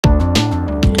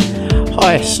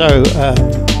Hi, so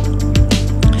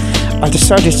I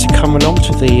decided to come along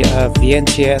to the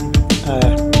Vientiane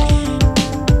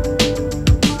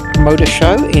motor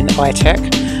show in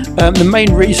ITEC. The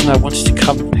main reason I wanted to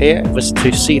come here was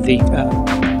to see the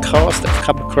cars that have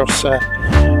come across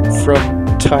from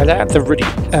Thailand. They're really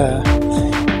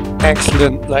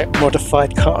excellent, like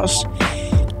modified cars.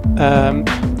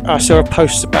 I saw a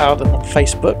post about them on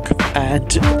Facebook, and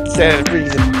they're really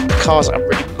the cars I'm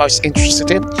really most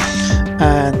interested in.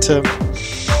 And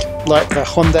like the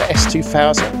Honda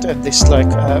S2000 and this like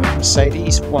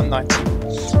Mercedes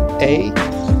 190A,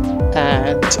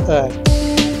 and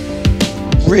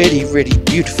really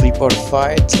beautifully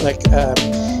modified like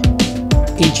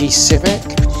EG Civic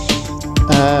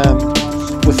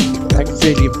with like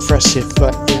really impressive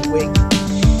rear wing,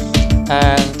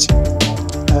 and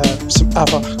some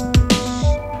other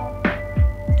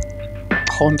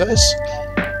Hondas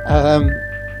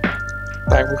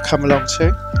that will come along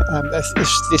too.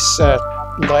 This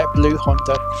light blue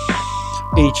Honda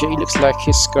EG looks like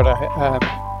it's got a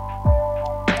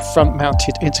front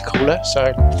mounted intercooler, so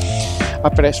I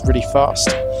bet it's really fast,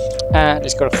 and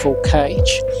it's got a full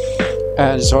cage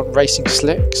and it's on racing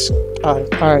slicks. I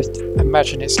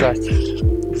imagine it's like a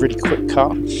really quick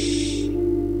car.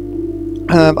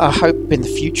 I hope in the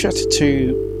future to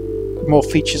do more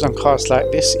features on cars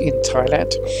like this in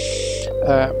Thailand,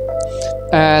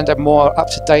 and a more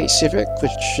up-to-date Civic,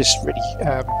 which is really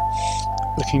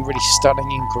looking really stunning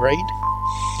in green,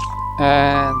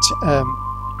 and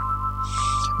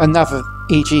another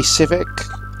EG Civic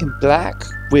in black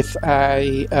with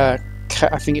a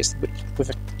I think it's with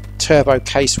a turbo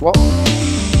K-swap.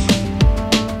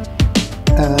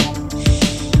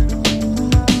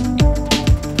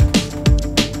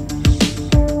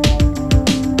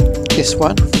 This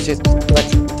one is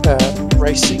like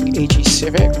racing EG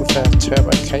Civic with a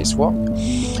turbo K-swap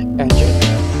engine,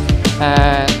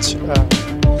 and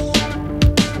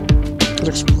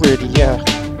looks really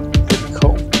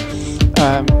cool.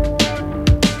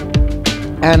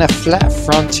 And a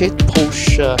flat-fronted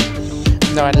Porsche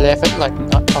 911, like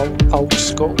old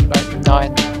school, like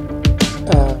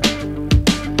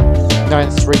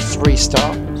 933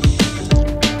 style.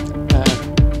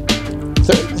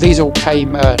 These all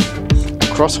came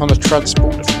across on a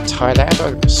transporter from Thailand.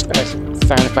 I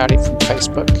found about it from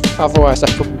Facebook. Otherwise, I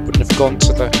probably wouldn't have gone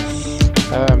to the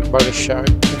motor show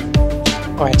in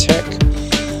ITEC,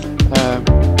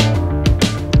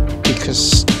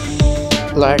 because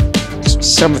like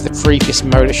some of the previous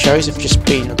motor shows have just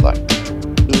been like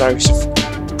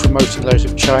promoting loads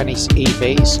of Chinese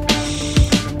EVs,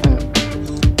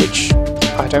 which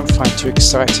I don't find too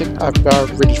exciting. I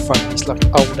really find these like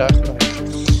older, like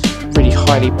really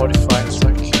highly modified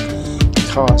like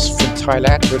cars from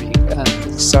Thailand really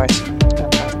exciting,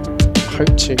 and I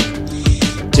hope to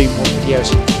do more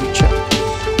videos in the future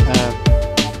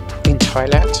in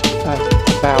Thailand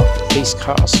about these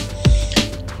cars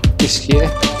this year,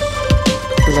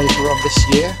 later on this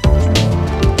year.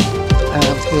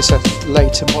 Here's a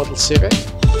later model Civic,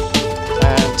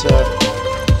 and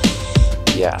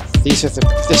yeah, this was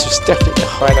definitely the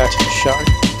highlight of the show.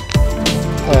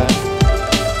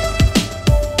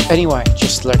 Anyway,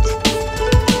 just like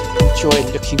enjoy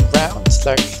looking around,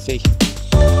 like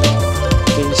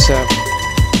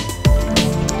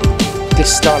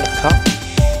this style of car.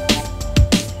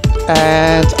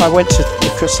 And I went to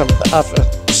look at some of the other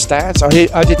stands.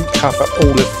 I didn't cover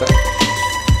all of the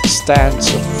stands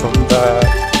from the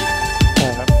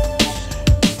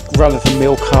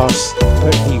run-of-the-mill cars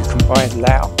that you can buy in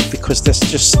Lao, because there's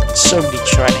just so many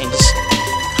Chinese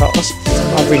cars.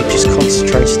 I really just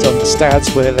concentrated on the stands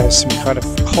where there's some kind of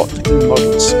hot-looking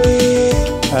models,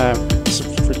 some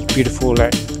really beautiful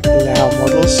like Lao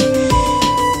models.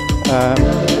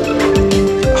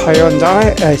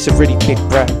 Hyundai is a really big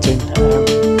brand in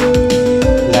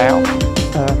Lao.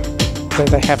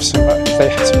 They had some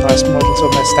nice models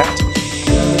on their stand,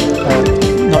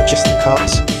 not just the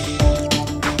cars.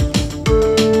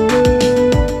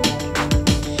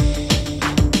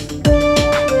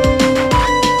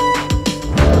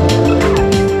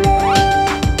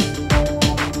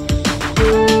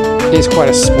 It's quite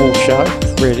a small show,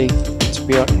 really, to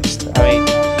be honest. I mean,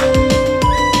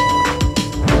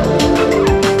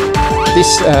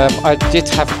 this I did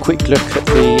have a quick look at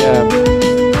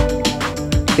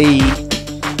the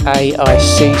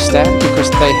AIC stand, because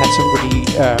they had some really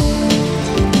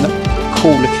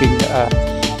cool looking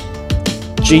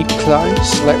Jeep clones,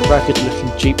 like rugged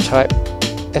looking Jeep type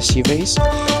SUVs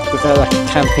with like a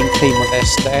camping theme on their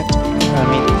stand. I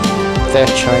mean, they're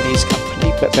a Chinese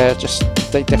company, but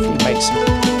they definitely make some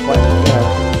quite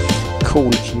cool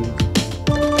looking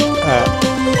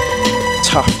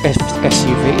tough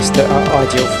SUVs that are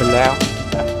ideal for Lao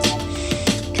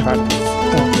and kind of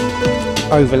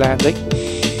overlanding.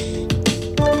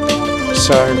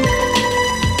 So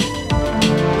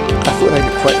I thought they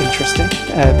looked quite interesting.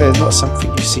 They're not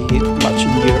something you see much in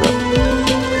Europe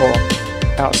or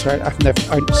outside. I've never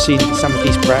seen some of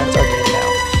these brands only in Lao.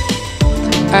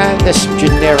 And there's some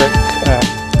generic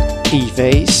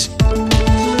EVs.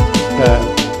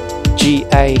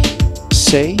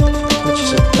 GAC, which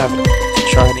is another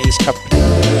Chinese company.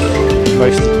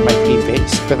 Most of them make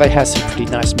EVs, but they have some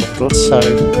pretty nice models, so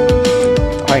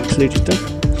I included them.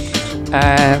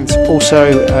 And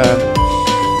also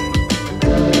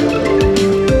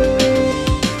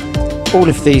all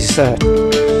of these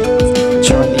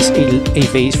Chinese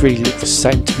EVs really look the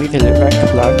same to me. They look like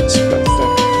clones, but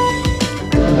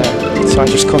so I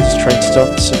just concentrated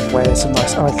on some where there's some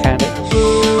nice eye candy.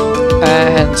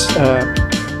 And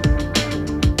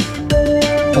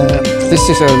this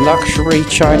is a luxury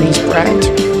Chinese brand.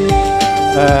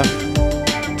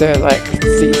 They're like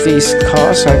these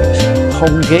cars, like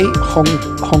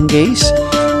Honggis.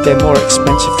 They're more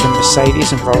expensive than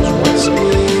Mercedes and Rolls-Royce.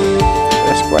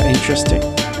 That's quite interesting,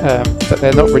 but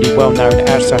they're not really well known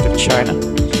outside of China.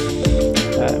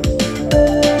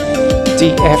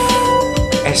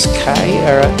 DFSK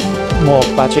are a more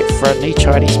budget-friendly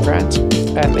Chinese brand,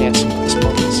 and they have some nice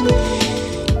models.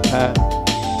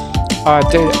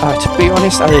 To be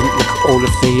honest, I didn't look at all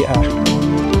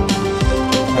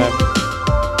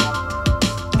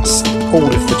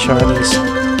of the Chinese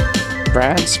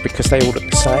brands because they all look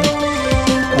the same.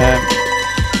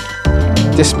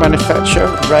 This manufacturer,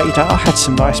 Radar, had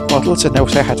some nice models, and they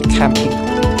also had a camping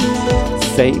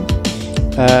theme.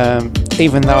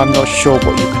 Even though I'm not sure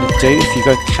what you're going to do if you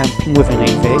go camping with an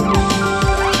EV,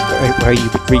 where you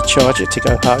would recharge it to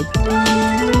go home.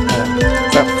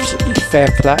 That's fair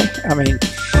play. I mean,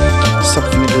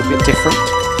 something a little bit different,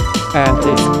 and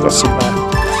they've got some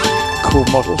cool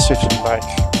models with some like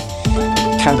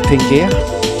camping gear.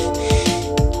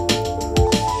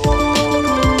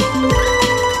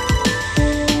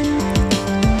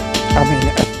 I mean,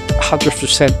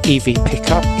 100% EV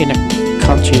pickup in a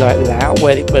country like Laos,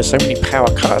 where there's so many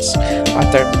power cars, I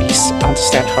don't really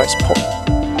understand how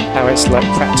it's like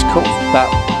practical, but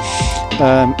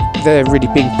they're really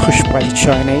being pushed by the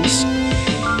Chinese.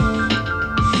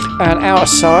 And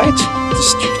outside,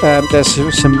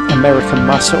 there's some American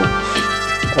muscle,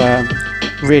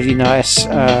 really nice.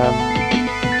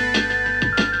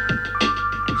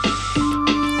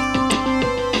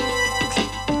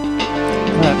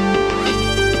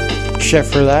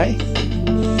 Chevrolet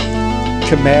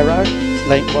Camaro,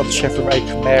 late model Chevrolet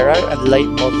Camaro, and late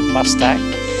model Mustang.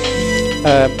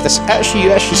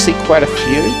 You actually see quite a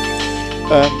few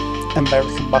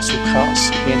American muscle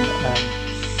cars in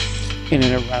and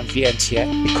around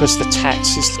Vientiane, because the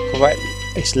tax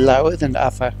is lower than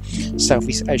other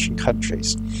Southeast Asian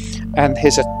countries. And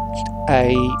here's a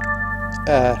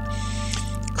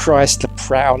Chrysler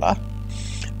Prowler,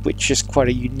 which is quite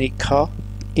a unique car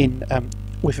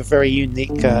with a very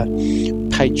unique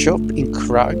paint job in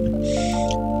chrome.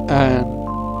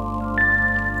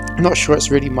 I'm not sure it's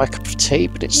really my cup of tea,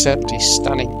 but it's certainly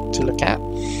stunning to look at.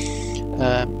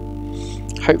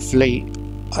 Hopefully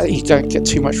you don't get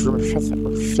too much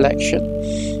reflection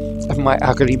of my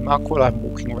ugly mug while I'm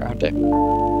walking around it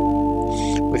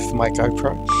with my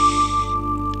GoPro.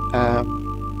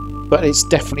 But it's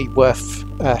definitely worth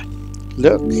a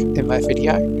look in my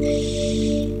video.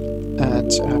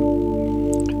 And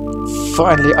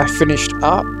finally I finished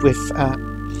up with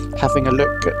having a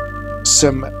look at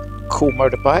some cool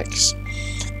motorbikes.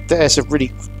 There's a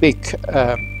really big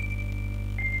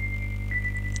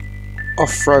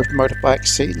off-road motorbike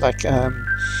scene, like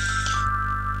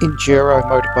enduro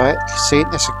motorbike scene.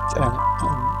 There's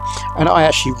and I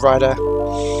actually ride a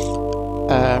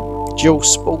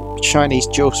Chinese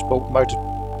dual sport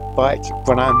motorbike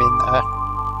when I'm in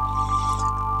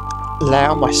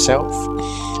Laos myself.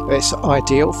 It's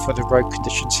ideal for the road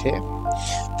conditions here.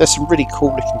 There's some really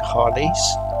cool looking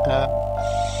Harleys.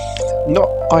 Not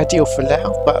ideal for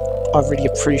Laos, but I really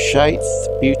appreciate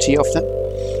the beauty of them.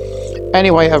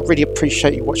 Anyway, I really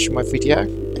appreciate you watching my video,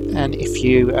 and if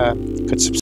you could subscribe.